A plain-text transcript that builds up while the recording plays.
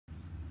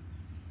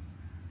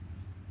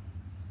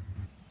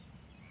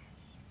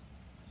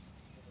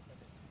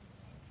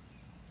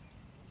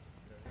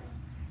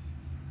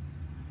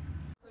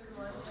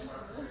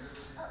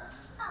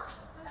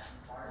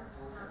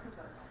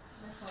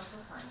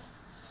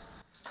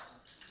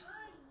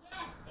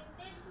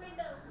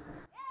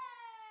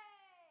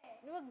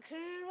वो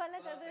घृ वाला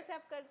कर दो जैसे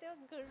आप करते हो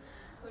घृ.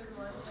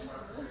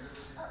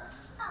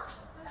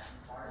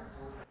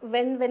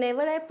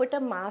 Whenever I put a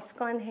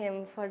mask on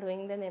him for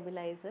doing the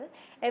nebulizer,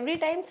 every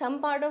time some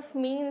part of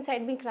me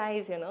inside me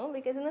cries,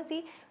 because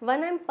see,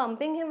 one, I'm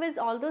pumping him with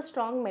all those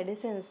strong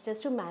medicines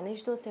just to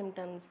manage those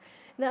symptoms.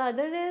 The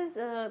other is,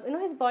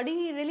 his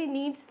body really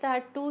needs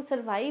that to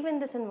survive in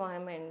this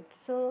environment.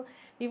 So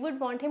we would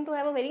want him to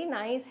have a very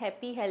nice,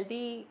 happy,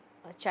 healthy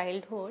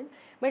childhood,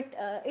 but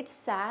it's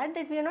sad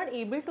that we are not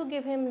able to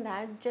give him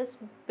that just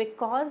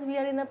because we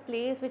are in a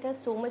place which has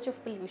so much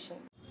of pollution.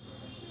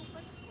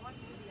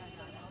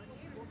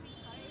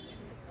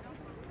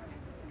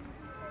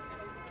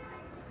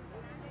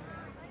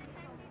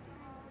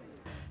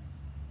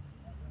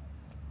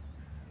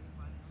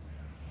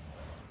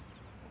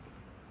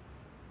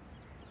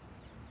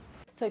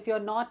 So if you're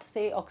not,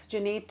 say,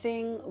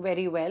 oxygenating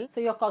very well,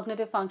 so your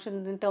cognitive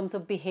functions in terms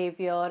of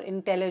behavior,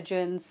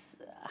 intelligence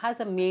has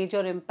a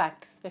major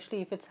impact,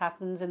 especially if it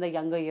happens in the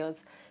younger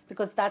years,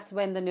 because that's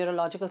when the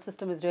neurological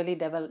system is really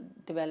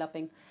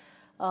developing.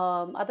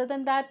 Other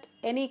than that,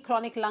 any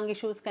chronic lung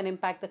issues can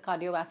impact the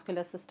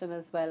cardiovascular system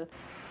as well.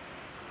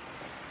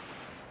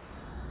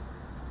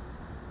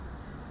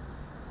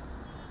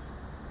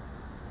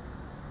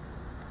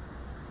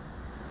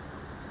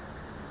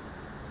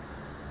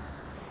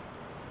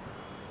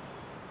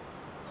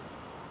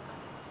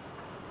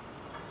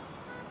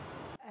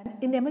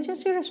 In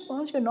emergency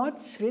response, you're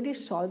not really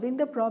solving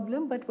the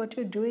problem, but what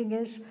you're doing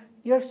is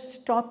you're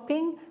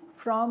stopping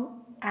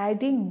from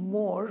adding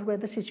more where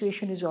the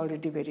situation is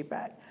already very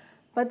bad.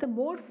 But the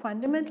more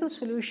fundamental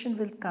solution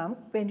will come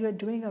when you're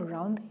doing a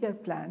round-the-year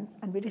plan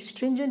and very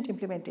stringent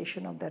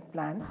implementation of that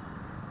plan.